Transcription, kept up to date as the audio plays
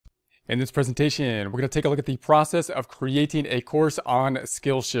In this presentation, we're going to take a look at the process of creating a course on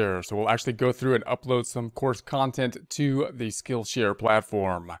Skillshare. So we'll actually go through and upload some course content to the Skillshare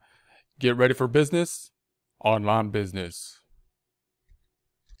platform. Get ready for business, online business.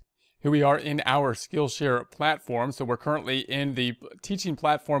 Here we are in our Skillshare platform. So we're currently in the teaching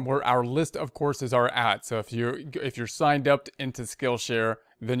platform where our list of courses are at. So if you're signed up into Skillshare,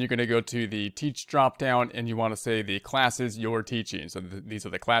 then you're going to go to the Teach dropdown and you want to say the classes you're teaching. So these are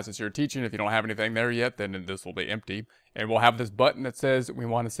the classes you're teaching. If you don't have anything there yet, then this will be empty. And we'll have this button that says we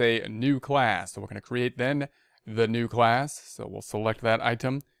want to say new class. So we're going to create then the new class. So we'll select that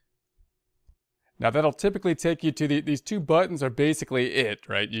item. Now that'll typically take you to these two buttons are basically it,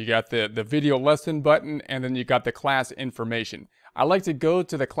 right? You got the video lesson button and then you got the class information. I like to go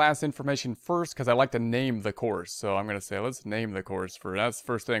to the class information first because I like to name the course. So I'm going to say, let's name the course first. That's the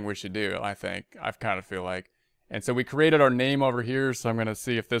first thing we should do, I think. I kind of feel like. And so we created our name over here. So I'm going to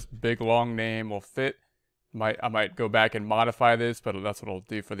see if this big long name will fit. I might go back and modify this, but that's what I'll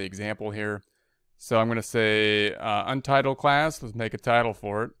do for the example here. So I'm going to say untitled class. Let's make a title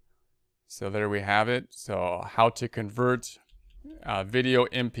for it. So there we have it. So how to convert video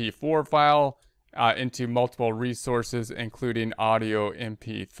MP4 file into multiple resources, including audio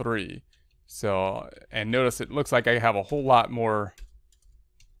MP3. So, and notice it looks like I have a whole lot more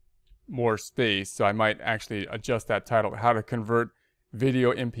space. So I might actually adjust that title, how to convert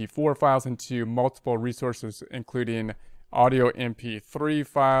video MP4 files into multiple resources, including audio MP3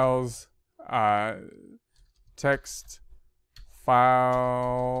 files, text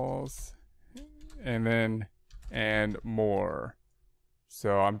files, and more.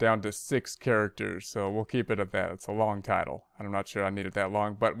 So I'm down to 6 characters, so we'll keep it at that. It's a long title. I'm not sure I need it that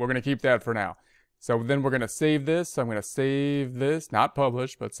long, but we're going to keep that for now. So then we're going to save this. So I'm going to save this, not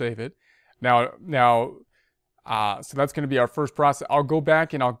publish, but save it. So that's going to be our first process. I'll go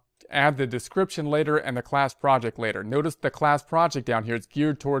back and I'll add the description later and the class project later. Notice the class project down here, it's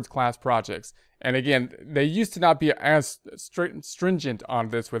geared towards class projects. And again, they used to not be as stringent on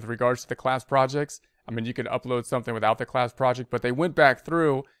this with regards to the class projects. I mean, you could upload something without the class project, but they went back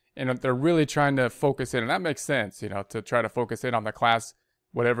through and they're really trying to focus in, and that makes sense, you know, to try to focus in on the class,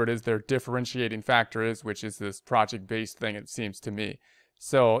 whatever it is their differentiating factor is, which is this project-based thing, it seems to me.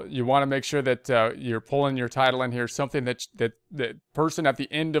 So you want to make sure that you're pulling your title in here, something that person at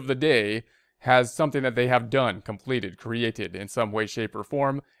the end of the day has something that they have done, completed, created in some way, shape, or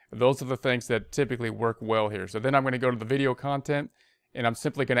form. Those are the things that typically work well here. So then I'm going to go to the video content, and I'm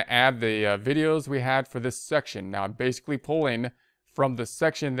simply going to add the videos we had for this section. Now I'm basically pulling from the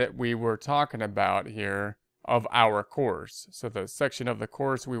section that we were talking about here of our course. So the section of the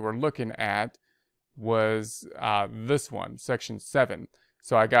course we were looking at was this one, section 7.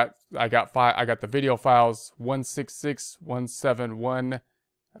 So I got the video files 166, 171.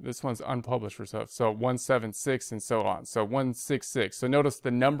 This one's unpublished for stuff. So 176 and so on. So 166. So notice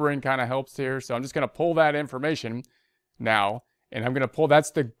the numbering kind of helps here. So I'm just going to pull that information now, and I'm going to pull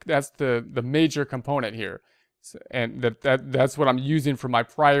that's the major component here. So, and that's what I'm using for my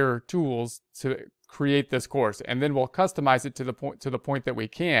prior tools to create this course. And then we'll customize it to the point that we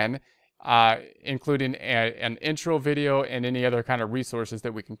can, including an intro video and any other kind of resources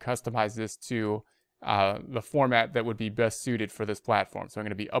that we can customize this to the format that would be best suited for this platform. So I'm going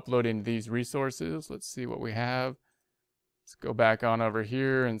to be uploading these resources. Let's see what we have. Let's go back on over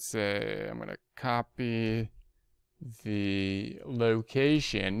here and say I'm going to copy the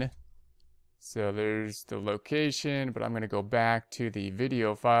location. So there's the location, but I'm going to go back to the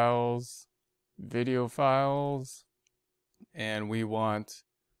video files, and we want,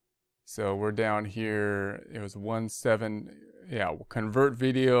 so we're down here, it was 17, yeah, we'll convert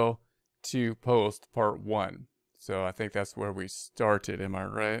video to post part 1. So I think that's where we started, am I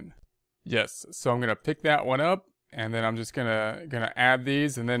right? Yes, so I'm going to pick that one up, and then I'm just gonna add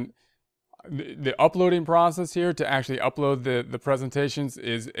these, and then the uploading process here to actually upload the presentations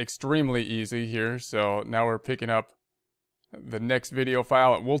is extremely easy here. So now we're picking up the next video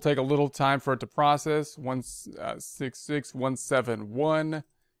file. It will take a little time for it to process. 166, 171,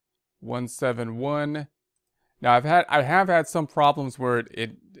 171. Now I have had some problems where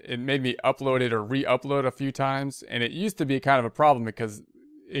it made me upload it or re-upload a few times, and it used to be kind of a problem because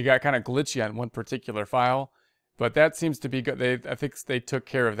it got kind of glitchy on one particular file. But that seems to be good. I think they took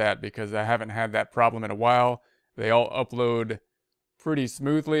care of that because I haven't had that problem in a while. They all upload pretty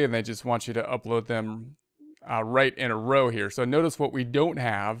smoothly, and they just want you to upload them right in a row here. So notice what we don't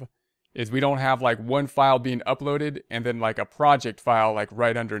have is we don't have like one file being uploaded and then like a project file like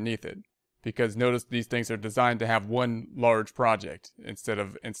right underneath it. Because notice these things are designed to have one large project instead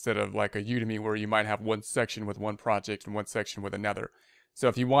of like a Udemy where you might have one section with one project and one section with another. So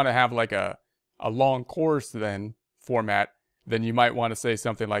if you want to have like a long course then format, then you might want to say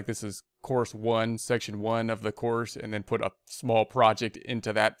something like this is course 1, section 1 of the course, and then put a small project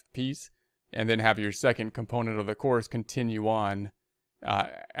into that piece, and then have your second component of the course continue on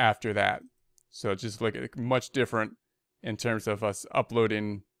after that. So just look at much different in terms of us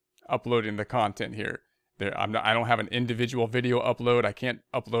uploading the content here. I don't have an individual video upload. I can't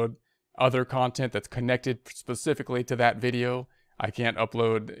upload other content that's connected specifically to that video. I can't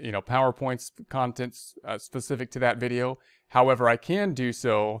upload, PowerPoint content specific to that video. However, I can do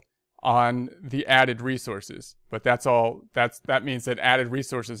so on the added resources. But that means that added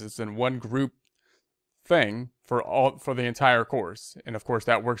resources is in one group thing for the entire course. And of course,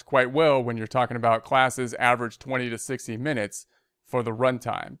 that works quite well when you're talking about classes average 20 to 60 minutes for the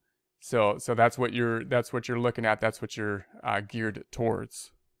runtime. So that's what you're looking at. That's what you're geared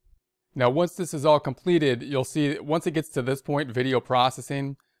towards. Now, once this is all completed, you'll see once it gets to this point, video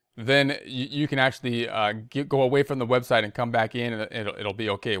processing, then you can actually go away from the website and come back in, and it'll be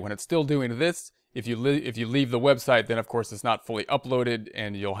okay. When it's still doing this, if you leave the website, then of course it's not fully uploaded,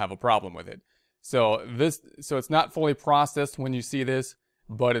 and you'll have a problem with it. So it's not fully processed when you see this,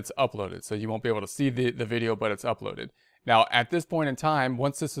 but it's uploaded. So you won't be able to see the video, but it's uploaded. Now, at this point in time,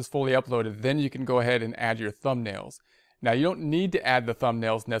 once this is fully uploaded, then you can go ahead and add your thumbnails. Now, you don't need to add the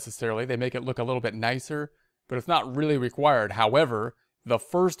thumbnails necessarily. They make it look a little bit nicer, but it's not really required. However, the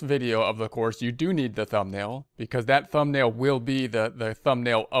first video of the course, you do need the thumbnail, because that thumbnail will be the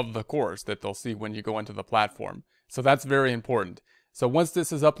thumbnail of the course that they'll see when you go into the platform. So that's very important. So once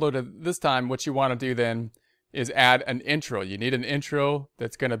this is uploaded this time, what you want to do then is add an intro. You need an intro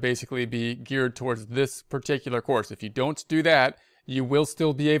that's going to basically be geared towards this particular course. If you don't do that, you will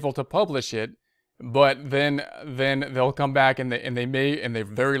still be able to publish it, but then they'll come back and they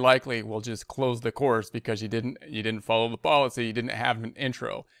very likely will just close the course because you didn't follow the policy. You didn't have an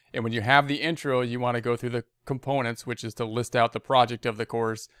intro. And when you have the intro, you want to go through the components, which is to list out the project of the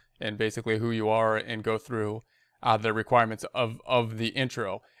course and basically who you are, and go through the requirements of the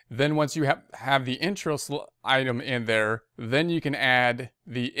intro. Then once you have the intro item in there, then you can add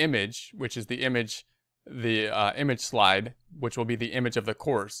the image, which is the image slide, which will be the image of the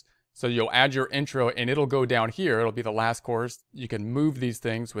course. So you'll add your intro, and it'll go down here. It'll be the last course. You can move these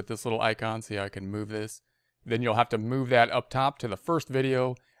things with this little icon. See how I can move this? Then you'll have to move that up top to the first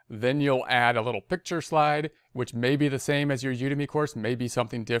video. Then you'll add a little picture slide, which may be the same as your Udemy course, may be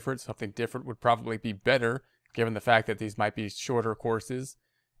something different. Something different would probably be better, given the fact that these might be shorter courses.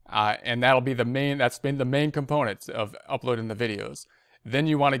 And that's been the main components of uploading the videos. Then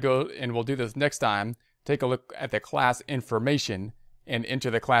you want to go, and we'll do this next time, take a look at the class information and enter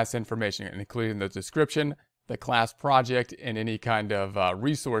the class information, including the description, the class project, and any kind of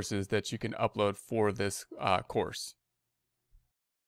resources that you can upload for this course.